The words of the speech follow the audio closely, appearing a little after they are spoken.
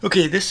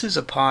Okay, this is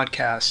a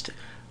podcast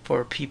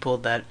for people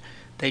that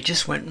they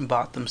just went and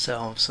bought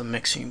themselves a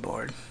mixing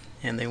board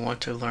and they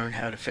want to learn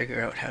how to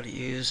figure out how to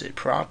use it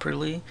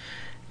properly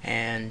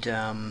and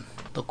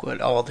look what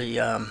all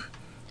the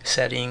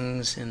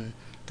settings and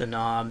the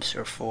knobs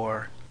are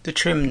for. The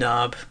trim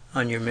knob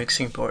on your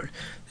mixing board.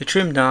 The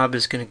trim knob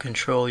is going to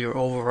control your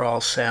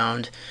overall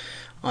sound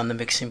on the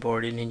mixing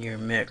board and in your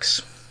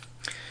mix.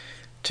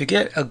 To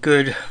get a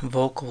good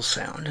vocal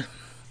sound,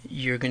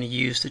 you're going to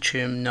use the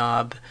trim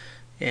knob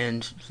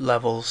and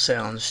level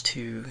sounds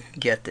to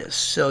get this.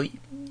 So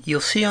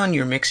you'll see on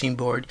your mixing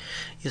board,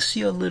 you'll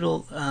see a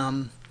little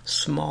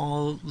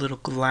small little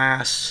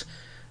glass,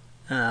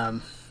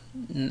 well,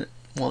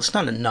 it's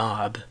not a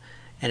knob,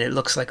 and it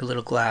looks like a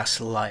little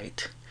glass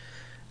light.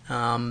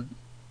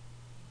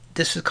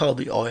 This is called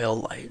the oil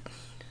light.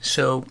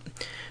 So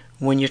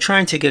when you're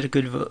trying to get a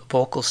good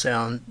vocal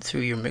sound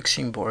through your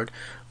mixing board,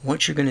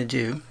 what you're going to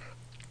do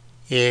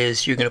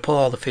is you're going to pull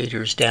all the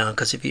faders down,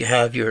 because if you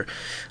have your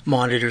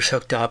monitors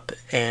hooked up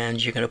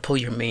and you're going to pull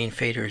your main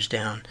faders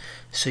down,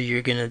 so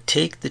you're going to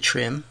take the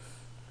trim,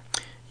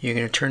 you're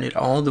going to turn it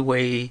all the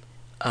way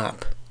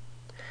up,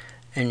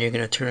 and you're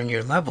going to turn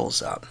your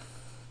levels up.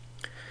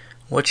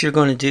 What you're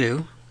going to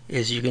do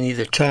is you can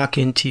either talk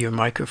into your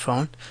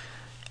microphone,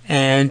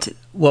 and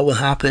what will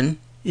happen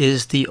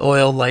is the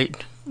oil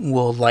light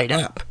will light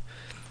up.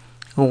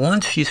 Well,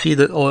 once you see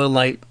the oil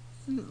light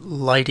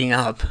lighting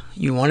up,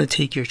 you want to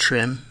take your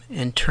trim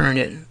and turn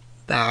it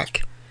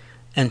back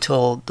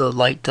until the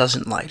light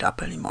doesn't light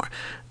up anymore.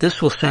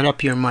 This will set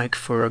up your mic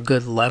for a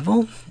good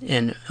level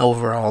and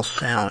overall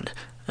sound.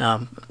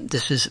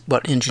 This is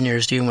what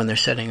engineers do when they're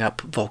setting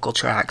up vocal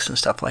tracks and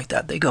stuff like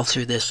that. They go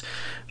through this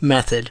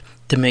method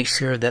to make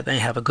sure that they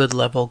have a good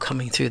level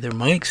coming through their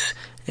mics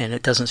and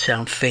it doesn't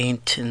sound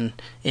faint and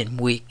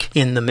weak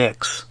in the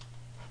mix.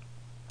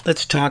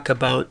 Let's talk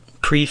about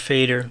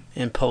pre-fader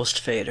and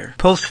post-fader.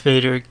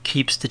 Post-fader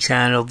keeps the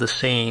channel the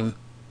same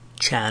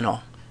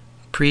channel.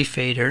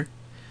 Pre-fader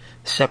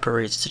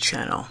separates the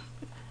channel.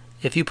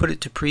 If you put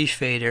it to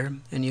pre-fader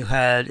and you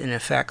had an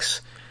effects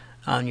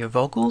on your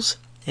vocals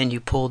and you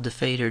pulled the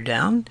fader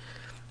down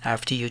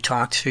after you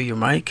talked through your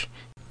mic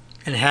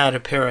and had a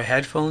pair of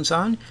headphones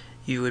on,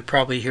 you would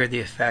probably hear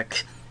the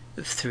effect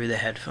through the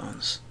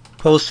headphones.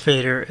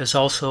 Post-fader is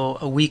also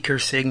a weaker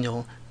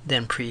signal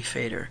than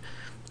pre-fader.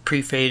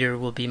 Pre-fader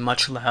will be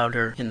much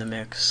louder in the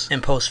mix,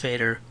 and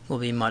post-fader will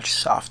be much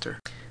softer.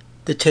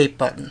 The tape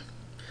button.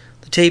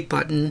 The tape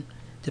button,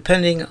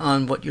 depending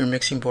on what your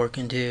mixing board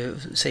can do,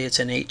 say it's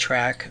an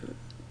 8-track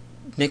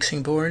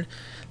mixing board,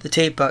 the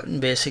tape button,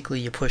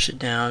 basically you push it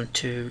down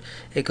to,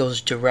 it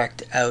goes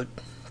direct out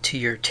to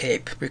your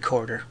tape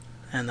recorder,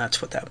 and that's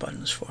what that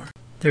button is for.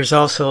 There's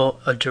also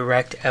a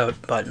direct out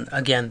button.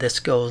 Again, this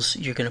goes,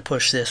 you're going to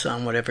push this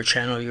on whatever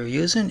channel you're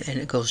using and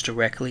it goes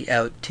directly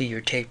out to your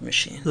tape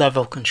machine.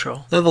 Level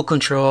control. Level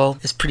control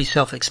is pretty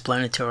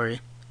self-explanatory.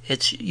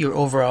 It's your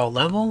overall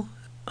level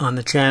on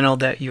the channel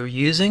that you're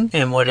using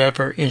and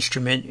whatever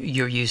instrument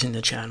you're using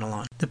the channel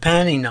on. The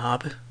panning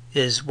knob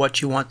is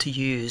what you want to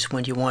use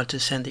when you want to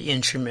send the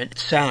instrument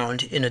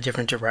sound in a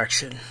different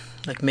direction.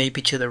 Like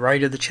maybe to the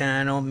right of the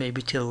channel,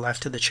 maybe to the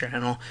left of the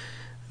channel,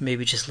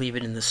 maybe just leave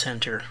it in the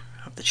center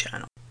of the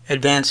channel.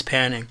 Advanced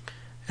panning.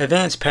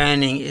 Advanced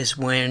panning is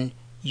when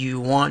you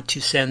want to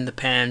send the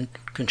pan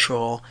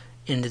control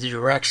in the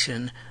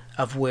direction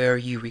of where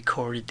you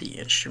recorded the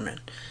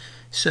instrument.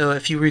 So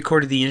if you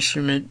recorded the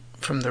instrument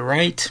from the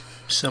right,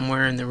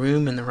 somewhere in the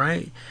room in the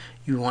right,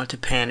 you want to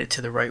pan it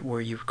to the right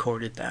where you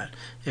recorded that.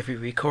 If you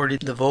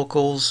recorded the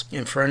vocals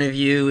in front of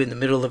you in the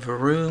middle of a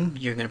room,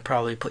 you're going to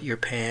probably put your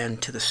pan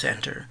to the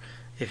center.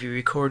 If you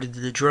recorded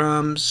the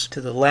drums to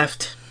the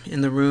left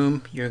in the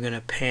room, you're going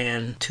to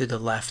pan to the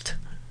left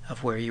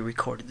of where you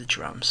recorded the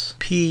drums.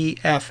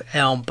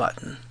 PFL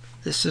button.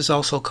 This is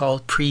also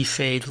called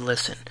pre-fade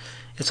listen.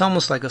 It's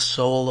almost like a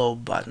solo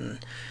button.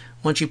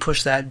 Once you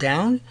push that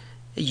down,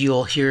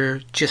 you'll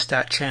hear just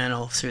that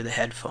channel through the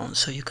headphones,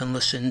 so you can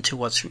listen to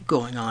what's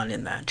going on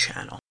in that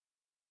channel.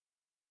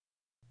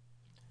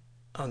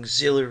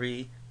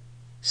 Auxiliary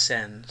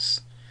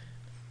sends.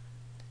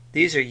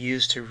 These are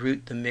used to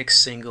route the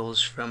mixed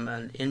singles from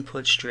an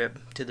input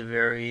strip to the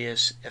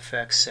various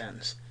effects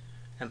sends,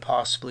 and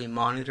possibly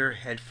monitor,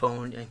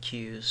 headphone, and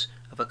cues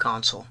of a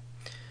console.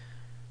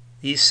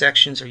 These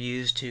sections are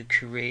used to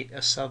create a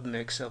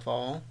submix of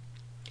all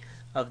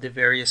of the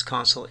various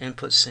console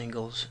input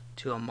singles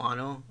to a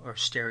mono or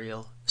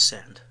stereo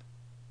send.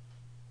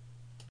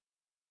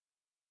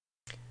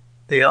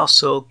 They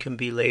also can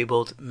be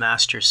labeled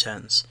master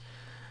sends.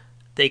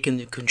 They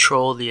can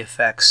control the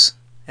effects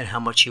and how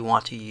much you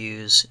want to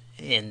use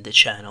in the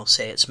channel.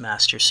 Say it's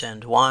master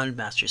send 1,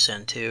 master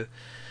send 2,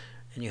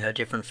 and you have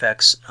different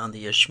effects on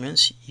the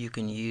instruments. You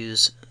can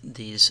use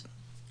these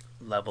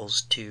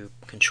levels to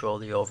control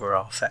the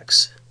overall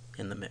effects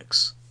in the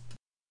mix.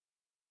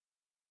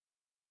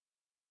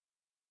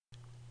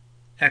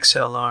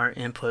 XLR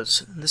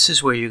inputs. This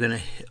is where you're going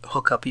to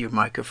hook up your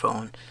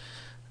microphone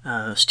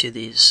to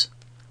these.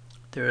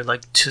 They're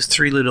like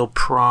 3 little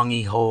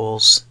prongy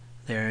holes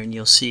there, and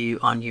you'll see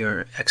on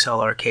your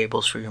XLR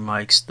cables for your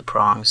mics, the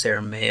prongs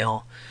there,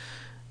 male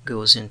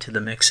goes into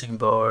the mixing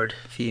board,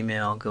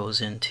 female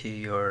goes into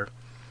your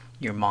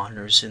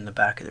monitors in the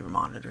back of the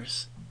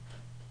monitors.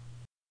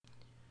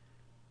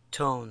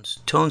 Tones.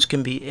 Tones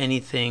can be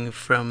anything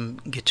from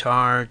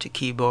guitar to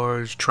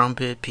keyboards,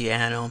 trumpet,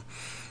 piano.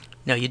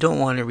 Now you don't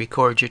want to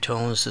record your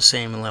tones the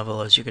same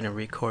level as you're going to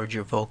record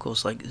your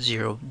vocals, like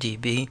 0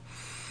 dB.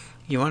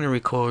 You want to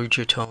record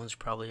your tones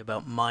probably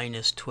about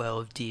minus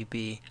 12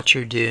 dB. What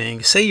you're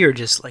doing, say you're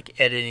just like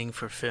editing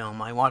for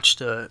film. I watched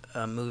a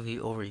movie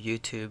over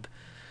YouTube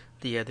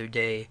the other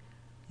day.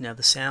 Now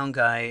the sound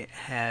guy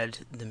had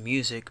the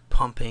music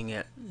pumping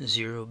at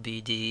 0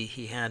 BD.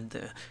 He had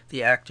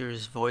the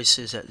actors'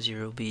 voices at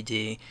 0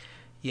 BD,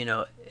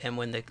 and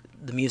when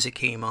the music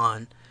came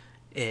on,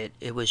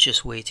 it was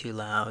just way too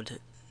loud.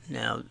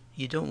 Now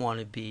you don't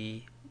want to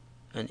be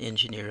an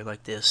engineer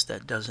like this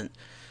that doesn't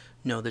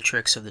know the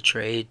tricks of the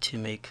trade to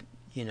make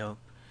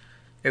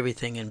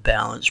everything in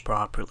balance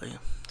properly.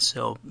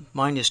 So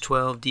minus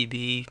 12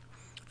 dB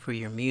for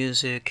your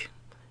music.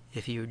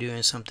 If you're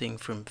doing something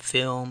from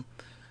film,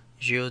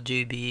 0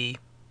 dB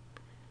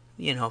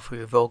for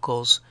your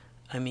vocals.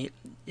 I mean,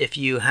 if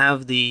you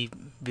have the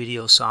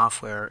video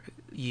software,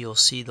 you'll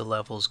see the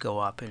levels go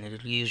up, and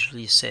it'll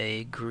usually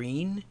say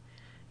green,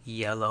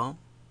 yellow,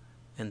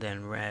 and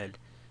then red.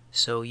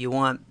 So you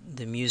want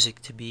the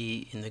music to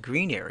be in the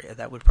green area.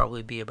 That would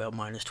probably be about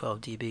minus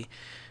 12 dB.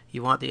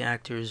 You want the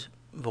actors'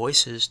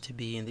 voices to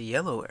be in the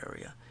yellow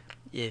area.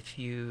 If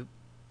you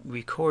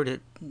record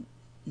it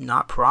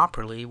not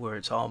properly, where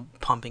it's all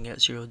pumping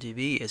at 0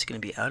 dB, it's going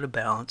to be out of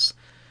balance.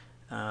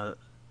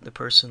 The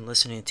person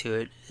listening to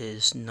it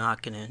is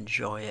not going to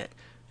enjoy it.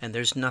 And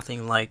there's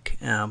nothing like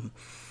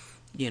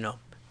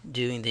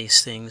doing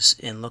these things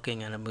and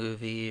looking at a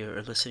movie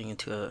or listening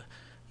to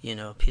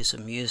a piece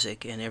of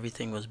music, and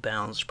everything was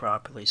balanced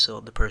properly, so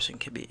the person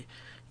could be,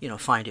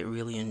 find it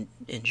really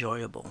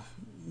enjoyable.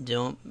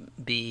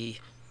 Don't be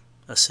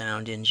a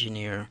sound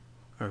engineer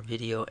or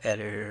video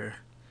editor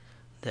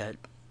that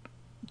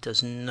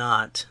does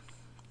not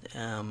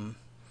do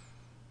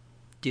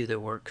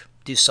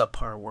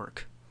subpar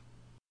work.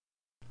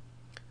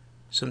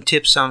 Some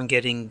tips on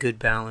getting good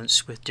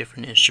balance with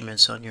different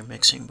instruments on your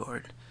mixing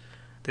board.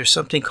 There's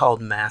something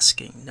called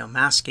masking. Now,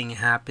 masking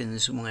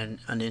happens when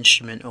an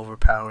instrument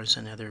overpowers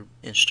another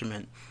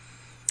instrument.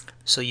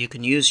 So you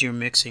can use your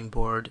mixing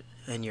board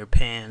and your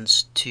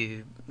pans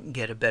to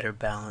get a better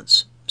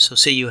balance. So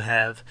say you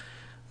have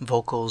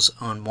vocals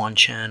on one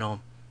channel,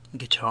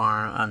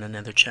 guitar on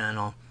another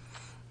channel,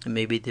 and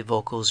maybe the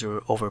vocals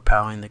are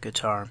overpowering the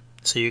guitar.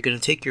 So you're going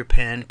to take your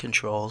pan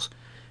controls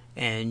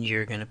and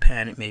you're going to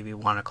pan it maybe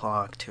 1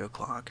 o'clock, 2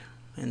 o'clock.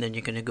 And then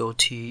you're going to go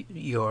to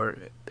your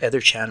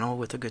other channel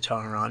with the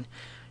guitar on.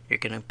 You're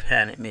going to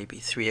pan it maybe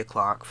 3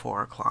 o'clock,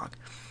 4 o'clock.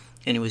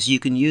 Anyways, you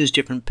can use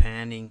different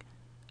panning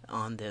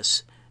on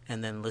this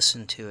and then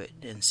listen to it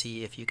and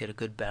see if you get a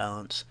good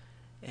balance,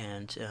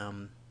 and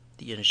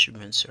the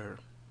instruments are,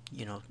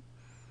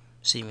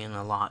 seeming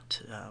a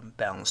lot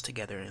balanced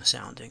together and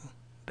sounding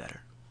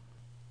better.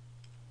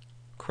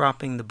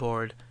 Cropping the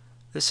board.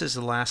 This is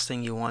the last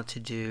thing you want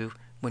to do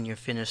when you're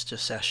finished a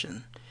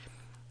session.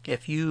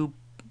 If you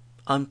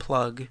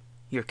unplug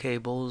your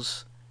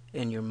cables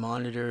and your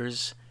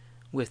monitors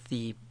with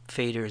the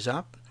faders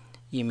up,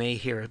 you may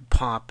hear a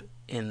pop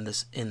in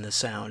the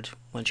sound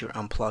once you're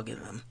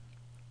unplugging them.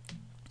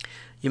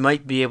 You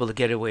might be able to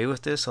get away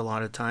with this a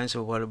lot of times,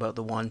 but what about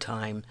the one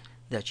time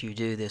that you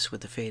do this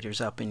with the faders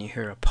up and you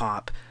hear a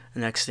pop? The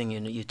next thing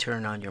you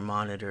turn on your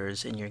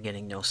monitors and you're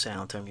getting no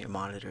sound from your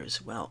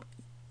monitors. Well,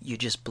 you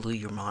just blew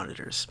your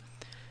monitors.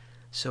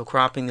 So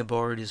cropping the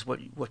board is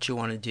what you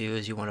want to do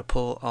is you want to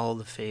pull all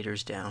the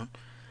faders down.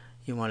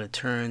 You want to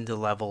turn the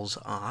levels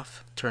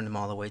off, turn them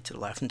all the way to the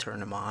left and turn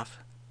them off.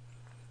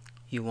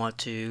 You want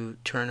to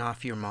turn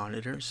off your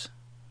monitors.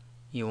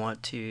 You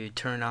want to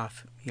turn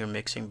off your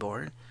mixing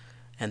board,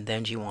 and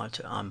then you want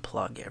to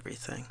unplug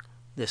everything.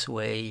 This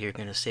way you're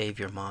going to save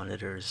your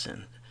monitors,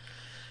 and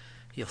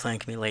you'll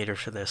thank me later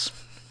for this.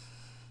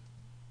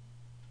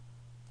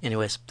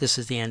 Anyways, this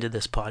is the end of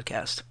this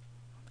podcast.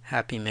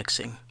 Happy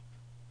mixing.